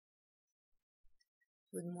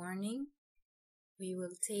Good morning. We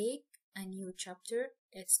will take a new chapter.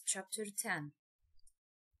 It's chapter 10.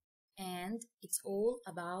 And it's all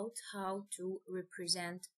about how to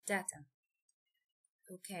represent data.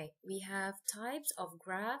 Okay, we have types of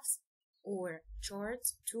graphs or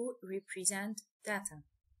charts to represent data.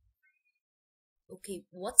 Okay,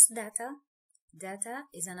 what's data? Data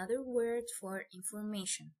is another word for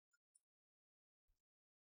information.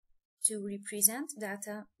 To represent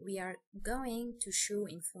data, we are going to show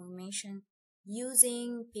information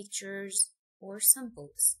using pictures or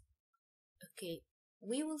symbols. Okay,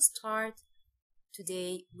 we will start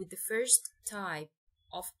today with the first type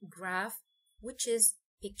of graph, which is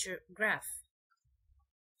picture graph.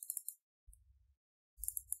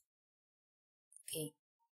 Okay,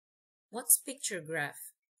 what's picture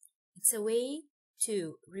graph? It's a way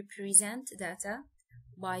to represent data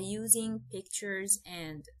by using pictures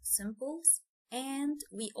and symbols, and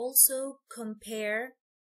we also compare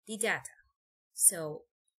the data. So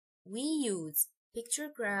we use picture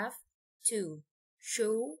graph to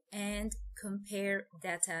show and compare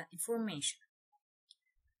data information.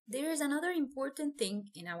 There is another important thing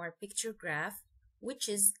in our picture graph, which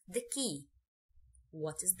is the key.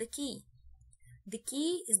 What is the key? The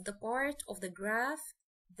key is the part of the graph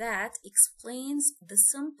that explains the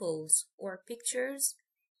symbols or pictures.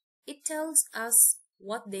 It tells us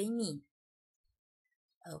what they mean.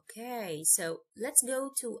 Okay, so let's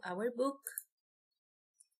go to our book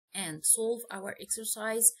and solve our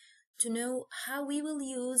exercise to know how we will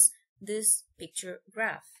use this picture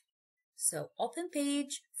graph. So open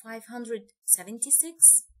page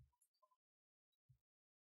 576.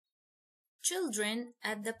 Children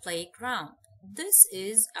at the playground. This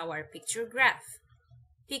is our picture graph.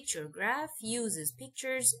 Picture graph uses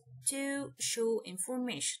pictures to show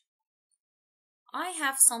information. I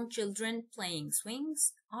have some children playing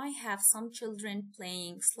swings. I have some children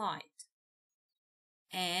playing slide.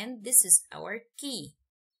 And this is our key.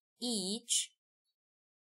 Each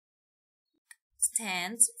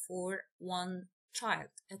stands for one child.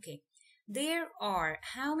 Okay. There are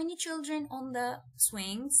how many children on the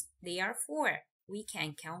swings? There are 4. We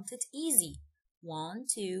can count it easy. 1,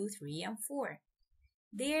 2, 3, and 4.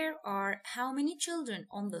 There are how many children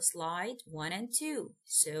on the slide? 1 and 2.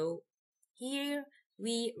 So here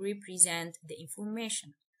we represent the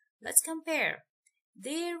information. Let's compare.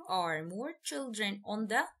 There are more children on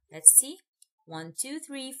the, let's see, 1, 2,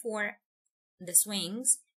 3, 4, the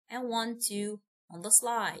swings, and 1, 2 on the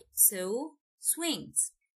slide. So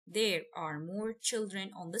swings. There are more children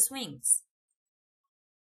on the swings.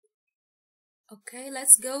 Okay,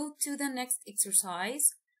 let's go to the next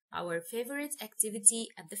exercise, our favorite activity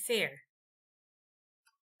at the fair.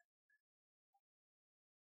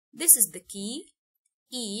 This is the key.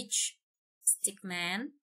 Each stickman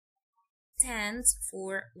stands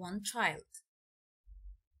for one child.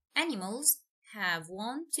 Animals have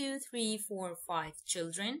 1, 2, 3, 4, 5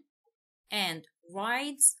 children, and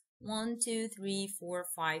rides 1, 2, 3, 4,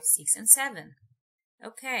 5, 6, and 7.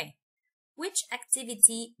 Okay, which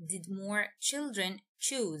activity did more children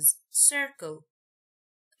choose? Circle.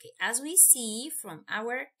 Okay, as we see from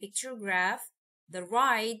our picture graph, the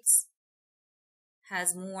rides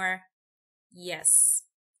has more, yes,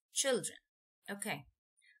 children. Okay,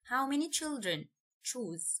 how many children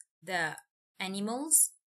choose the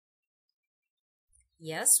animals?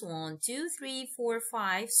 Yes, 1, 2, 3, 4,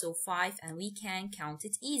 5, so 5, and we can count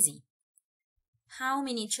it easy. How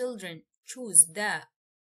many children choose the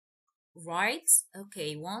rides?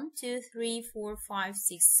 Okay, 1, 2, 3, 4, 5,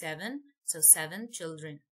 6, 7, so 7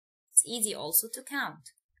 children. It's easy also to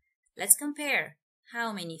count. Let's compare.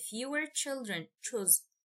 How many fewer children choose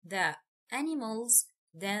the animals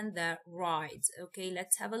than the rides? Okay,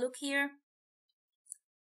 let's have a look here.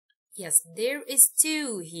 Yes, there is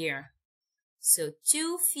 2 here. So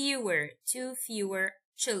 2 fewer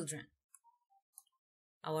children.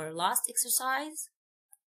 Our last exercise.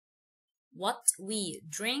 What we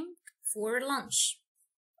drink for lunch.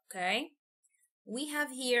 Okay, we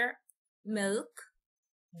have here milk,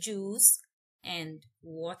 juice, and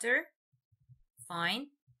water. Fine.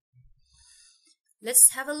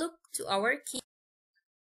 Let's have a look to our key.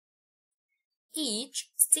 Each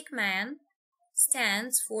stickman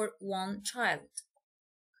stands for one child.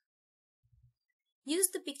 Use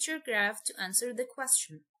the picture graph to answer the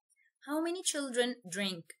question. How many children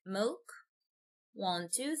drink milk? 1,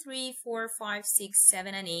 2, 3, 4, 5, 6,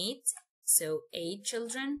 7, and 8. So 8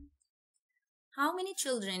 children. How many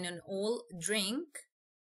children in all drink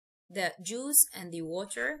the juice and the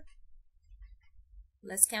water?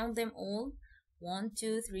 Let's count them all. 1,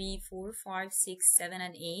 2, 3, 4, 5, 6, 7,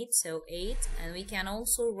 and 8. So 8. And we can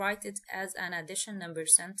also write it as an addition number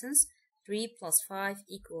sentence. 3 plus 5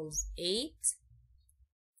 equals 8.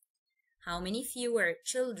 How many fewer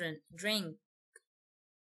children drink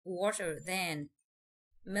water than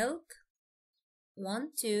milk? 1,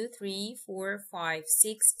 2, 3, 4, 5,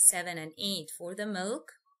 6, 7, and 8 for the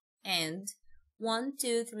milk, and 1,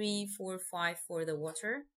 2, 3, 4, 5 for the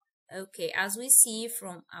water. Okay, as we see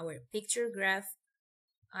from our picture graph,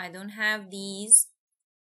 I don't have these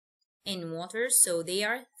in water, so they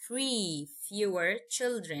are 3 fewer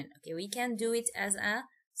children. Okay, we can do it as a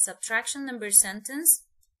subtraction number sentence.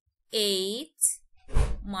 8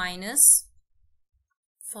 minus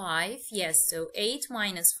 5. Yes, so 8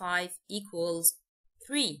 minus 5 equals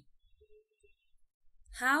 3.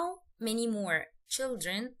 How many more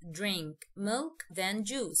children drink milk than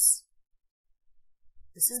juice?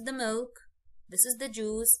 This is the milk, this is the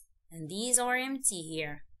juice, and these are empty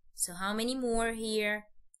here. So how many more here?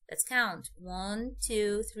 Let's count. 1,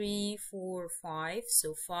 2, 3, 4, 5.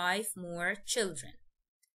 So 5 more children.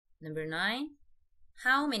 Number 9.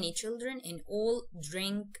 How many children in all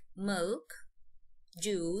drink milk,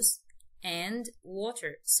 juice, and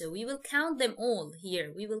water? So we will count them all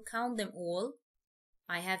here. We will count them all.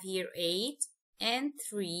 I have here 8 and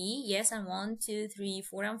 3. Yes, and 1, 2, 3,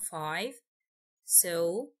 4, and 5.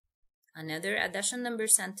 So another addition number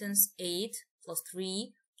sentence. 8 plus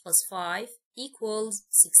 3 plus 5 equals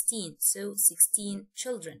 16. So 16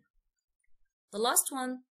 children. The last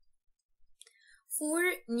one. 4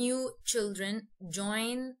 new children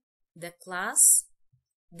join the class.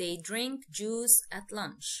 They drink juice at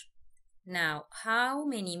lunch. Now, how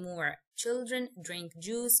many more children drink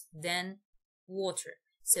juice than water?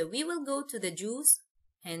 So we will go to the juice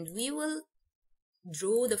and we will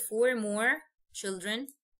draw the 4 more children.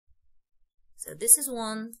 So this is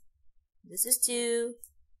 1, this is 2,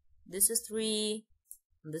 this is 3,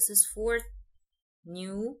 this is 4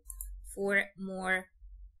 new, 4 more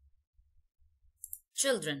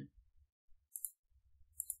children.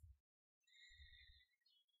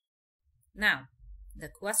 Now, the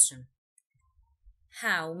question.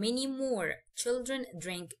 How many more children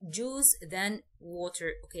drink juice than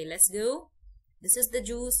water? Okay, let's go. This is the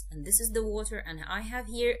juice and this is the water, and I have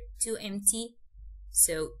here 2 empty.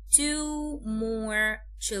 So 2 more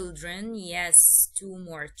children, yes, 2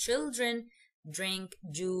 more children drink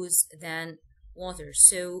juice than water.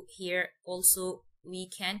 So here also we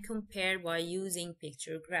can compare by using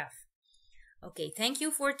picture graph. Okay, thank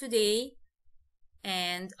you for today,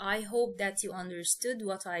 and I hope that you understood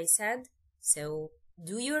what I said. So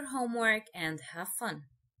do your homework and have fun.